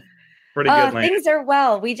 everyone? Pretty good, Landon. Things are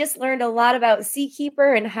well. We just learned a lot about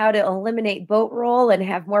Seakeeper and how to eliminate boat roll and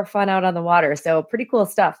have more fun out on the water. So pretty cool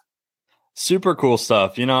stuff. Super cool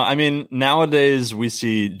stuff. Nowadays we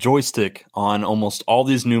see joystick on almost all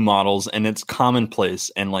these new models and it's commonplace.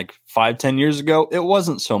 And like 5-10 years ago, it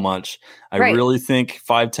wasn't so much. I really think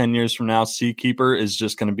 5-10 years from now, Seakeeper is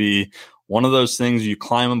just going to be one of those things you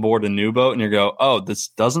climb aboard a new boat and you go, oh, this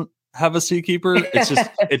doesn't have a Seakeeper. It's just,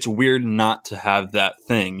 it's weird not to have that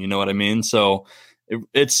thing. You know what I mean? So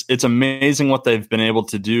it's amazing what they've been able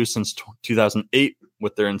to do since 2008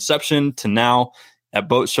 with their inception to now. At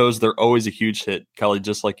boat shows, they're always a huge hit, Kelly,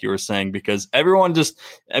 just like you were saying, because everyone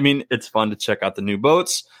it's fun to check out the new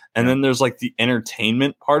boats. And then there's like the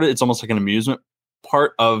entertainment part of it. It's almost like an amusement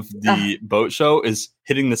part of the boat show is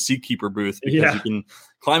hitting the Seakeeper booth because you can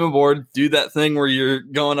climb aboard, do that thing where you're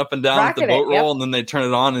going up and down with the boat roll, and then they turn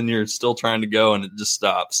it on and you're still trying to go and it just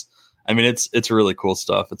stops. I mean, it's really cool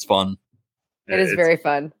stuff. It's fun. It is very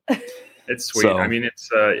fun. It's sweet. So, I mean,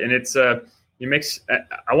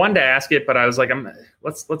 I wanted to ask it, but I was like,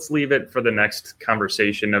 let's leave it for the next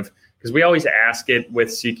conversation because we always ask it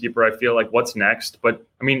with Seakeeper. I feel like what's next, but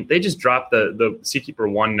I mean, they just dropped the Seakeeper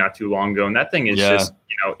 1 not too long ago, and that thing is just,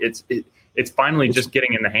 it's finally just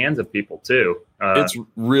getting in the hands of people too. It's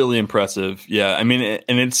really impressive. Yeah. I mean,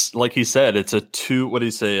 and it's like he said, it's a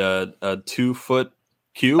 2-foot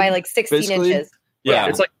cube by like 16 basically. inches. Yeah.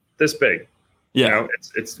 It's like this big. Yeah.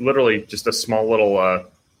 It's literally just a small little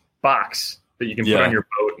box that you can put on your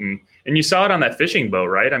boat, and you saw it on that fishing boat,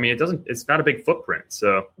 right? I mean, it's not a big footprint,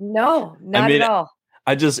 so no, not at all.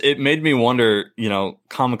 It made me wonder,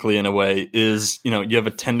 comically in a way, is you have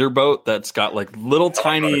a tender boat that's got like little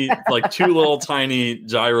tiny, like 2 little tiny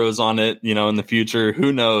gyros on it, in the future,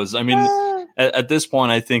 who knows? I mean, at this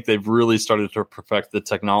point, I think they've really started to perfect the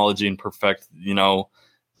technology and perfect,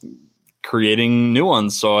 creating new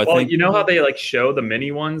ones. So I think, how they like show the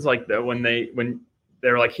mini ones, like when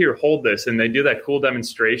they're like, here, hold this. And they do that cool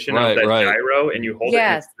demonstration of that gyro and you hold it.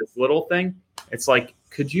 And it's this little thing. It's like,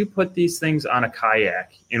 could you put these things on a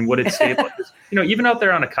kayak and would it stay like this? Even out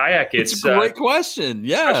there on a kayak, it's a great question.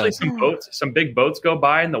 Yeah. Especially some big boats go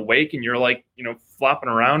by in the wake and you're like, flopping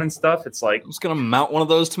around and stuff. It's like, I'm just going to mount one of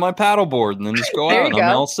those to my paddleboard and then just go out and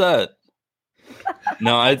I'm all set.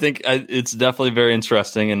 No, I think it's definitely very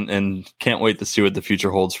interesting and can't wait to see what the future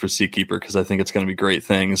holds for Seakeeper because I think it's going to be great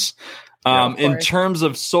things. In terms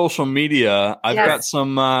of social media, I've got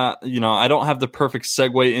some, I don't have the perfect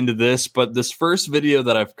segue into this, but this first video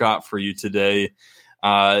that I've got for you today,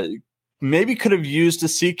 maybe could have used a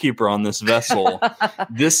Seakeeper on this vessel.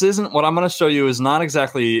 This isn't what I'm going to show you is not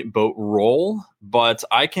exactly boat roll, but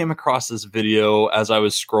I came across this video as I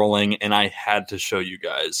was scrolling and I had to show you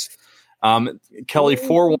guys. Kelly,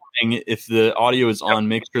 forewarning, if the audio is on,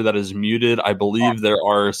 make sure that is muted. I believe there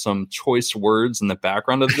are some choice words in the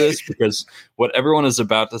background of this because what everyone is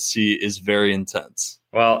about to see is very intense.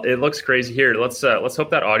 Well, it looks crazy here. Let's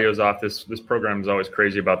hope that audio's off. This program is always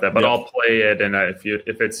crazy about that, but I'll play it, and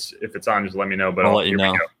if it's on, just let me know. But I'll let you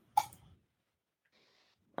know.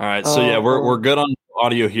 All right, so we're good on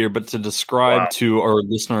audio here, but to describe to our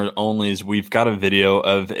listener onlys, we've got a video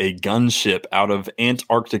of a gunship out of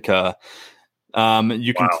Antarctica.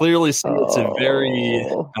 You can clearly see it's a very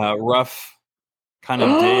rough kind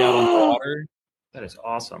of day out on the water. That is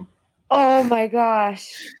awesome. Oh my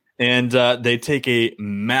gosh. And they take a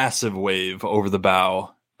massive wave over the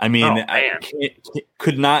bow. I mean, it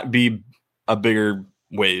could not be a bigger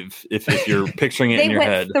wave if you're picturing it in your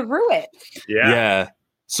head. They went through it. Yeah.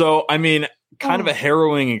 So, I mean, kind of a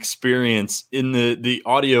harrowing experience. In the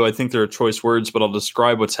audio, I think there are choice words, but I'll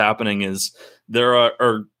describe what's happening is there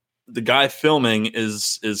are the guy filming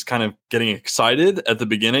is kind of getting excited at the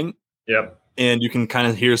beginning. Yep. And you can kind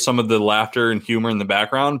of hear some of the laughter and humor in the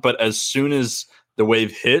background. But as soon as the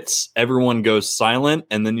wave hits, everyone goes silent,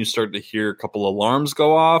 and then you start to hear a couple alarms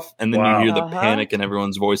go off, and then you hear the panic in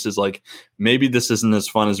everyone's voices, like maybe this isn't as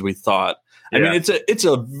fun as we thought. I mean, it's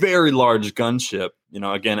a very large gunship,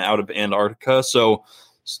 again, out of Antarctica. So,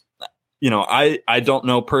 I don't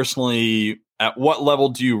know personally at what level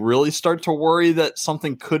do you really start to worry that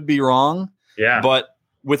something could be wrong. Yeah. But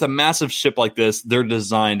with a massive ship like this, they're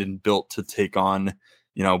designed and built to take on,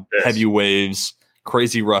 heavy waves,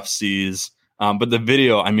 crazy rough seas. But the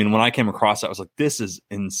video, I mean, when I came across it, I was like, this is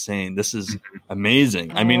insane. This is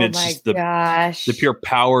amazing. I mean, it's just the pure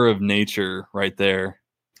power of nature right there.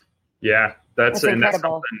 Yeah, that's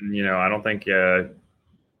incredible. Something, I don't think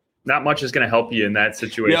not much is going to help you in that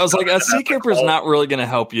situation. Yeah, I was like, a Seakeeper is not really going to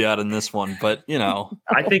help you out in this one, but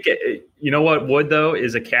I think what would though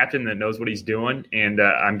is a captain that knows what he's doing, and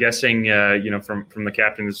I'm guessing from the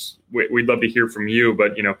captains, we'd love to hear from you.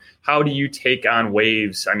 But how do you take on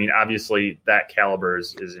waves? I mean, obviously that caliber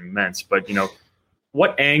is immense, but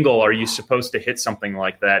what angle are you supposed to hit something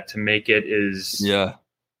like that to make it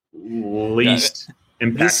least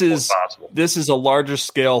impactful as possible? This is a larger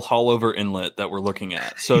scale Haulover Inlet that we're looking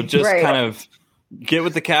at. So just kind of get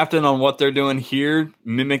with the captain on what they're doing here,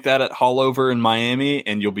 mimic that at Haulover in Miami,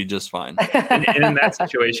 and you'll be just fine. And in that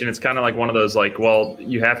situation, it's kind of like one of those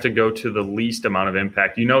you have to go to the least amount of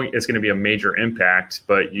impact. It's going to be a major impact,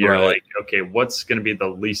 but you're like, okay, what's going to be the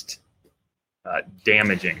least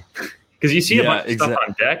damaging? Because you see a bunch of stuff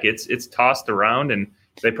on deck, it's tossed around, and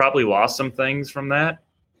they probably lost some things from that.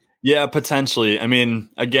 Yeah, potentially. I mean,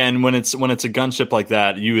 again, when it's a gunship like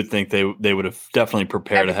that, you would think they would have definitely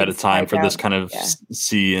prepared ahead of time for this kind of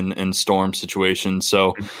sea and storm situation.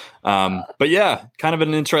 So, but yeah, kind of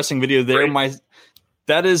an interesting video there.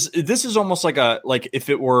 This is almost like if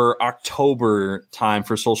it were October time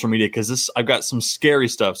for social media, because I've got some scary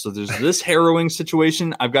stuff. So there's this harrowing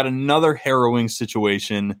situation. I've got another harrowing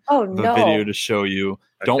situation. Oh no! Video to show you.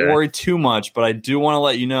 Okay. Don't worry too much, but I do want to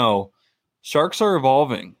let you know, sharks are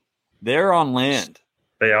evolving. They're on land.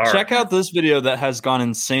 They are. Check out this video that has gone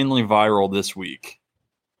insanely viral this week.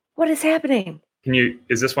 What is happening?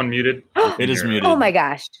 Is this one muted? It is muted. Oh my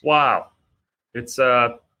gosh. Wow. It's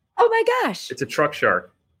oh my gosh. It's a truck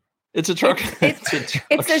shark. It's a truck.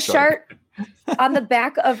 It's a shark on the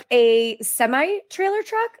back of a semi-trailer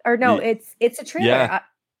truck? Or no, it's a trailer. Yeah.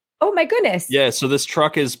 Oh my goodness. Yeah, so this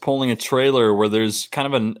truck is pulling a trailer where there's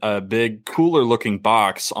kind of a big cooler looking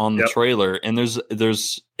box on the trailer, and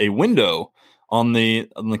there's a window on the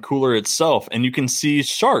cooler itself, and you can see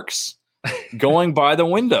sharks going by the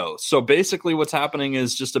window. So basically what's happening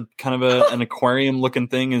is just a kind of an aquarium looking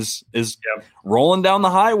thing is rolling down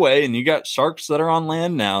the highway, and you got sharks that are on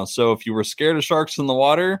land now. So if you were scared of sharks in the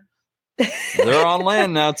water, they're on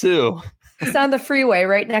land now too. It's on the freeway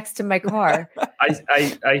right next to my car.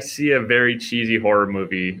 I see a very cheesy horror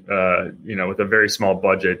movie, with a very small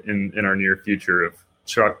budget in our near future of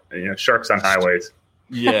sharks on highways.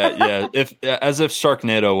 Yeah. If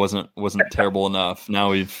Sharknado wasn't terrible enough, now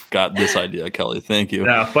we've got this idea, Kelly. Thank you.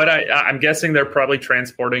 No, but I'm guessing they're probably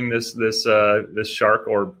transporting this shark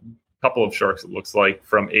or a couple of sharks, it looks like,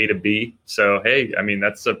 from A to B. So hey, I mean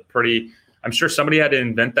that's I'm sure somebody had to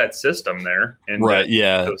invent that system there. And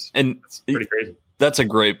it's pretty crazy. That's a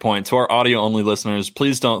great point. To our audio only listeners,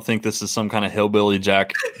 please don't think this is some kind of hillbilly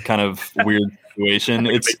Jack kind of weird situation.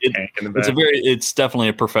 It's definitely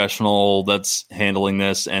a professional that's handling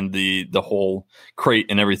this, and the whole crate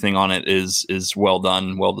and everything on it is well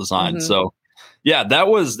done, well designed. Mm-hmm. So yeah, that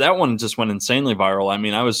one just went insanely viral. I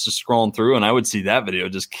mean, I was just scrolling through and I would see that video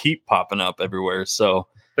just keep popping up everywhere. So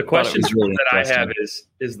the question that I have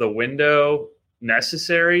is the window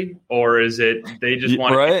necessary, or is it they just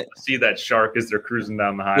want to see that shark as they're cruising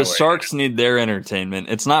down the highway? The sharks need their entertainment.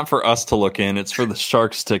 It's not for us to look in. It's for the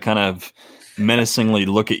sharks to kind of menacingly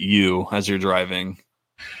look at you as you're driving.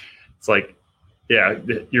 It's like, yeah,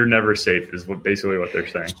 you're never safe is basically what they're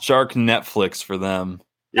saying. Shark Netflix for them.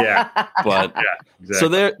 Yeah. But yeah, exactly. So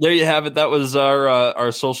there you have it. That was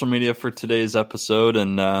our social media for today's episode,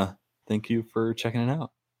 and thank you for checking it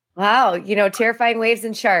out. Wow, terrifying waves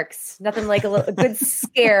and sharks. Nothing like a good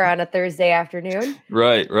scare on a Thursday afternoon.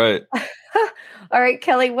 Right. All right,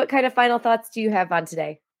 Kelly, what kind of final thoughts do you have on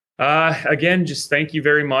today? Again, just thank you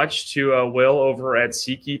very much to Will over at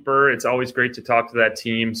Seakeeper. It's always great to talk to that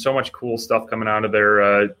team. So much cool stuff coming out of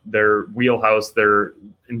their wheelhouse. They're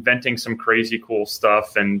inventing some crazy cool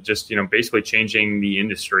stuff and just, basically changing the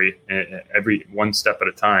industry every one step at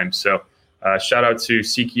a time. So shout out to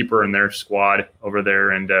Seakeeper and their squad over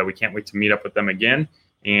there. And we can't wait to meet up with them again,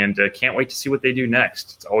 and can't wait to see what they do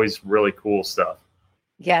next. It's always really cool stuff.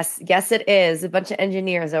 Yes, it is. A bunch of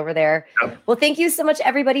engineers over there. Yep. Well, thank you so much,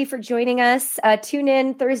 everybody, for joining us. Tune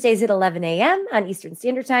in Thursdays at 11 a.m. on Eastern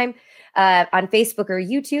Standard Time on Facebook or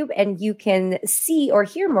YouTube, and you can see or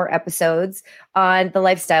hear more episodes on the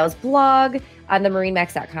Lifestyles blog, on the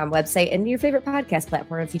MarineMax.com website, and your favorite podcast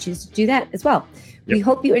platform if you choose to do that as well. Yep. We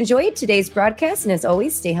hope you enjoyed today's broadcast, and as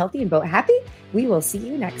always, stay healthy and boat happy. We will see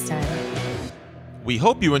you next time. We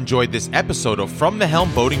hope you enjoyed this episode of From the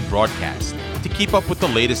Helm Boating Broadcast. To keep up with the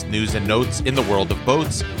latest news and notes in the world of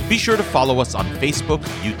boats, be sure to follow us on Facebook,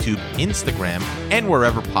 YouTube, Instagram, and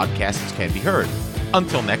wherever podcasts can be heard.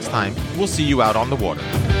 Until next time, we'll see you out on the water.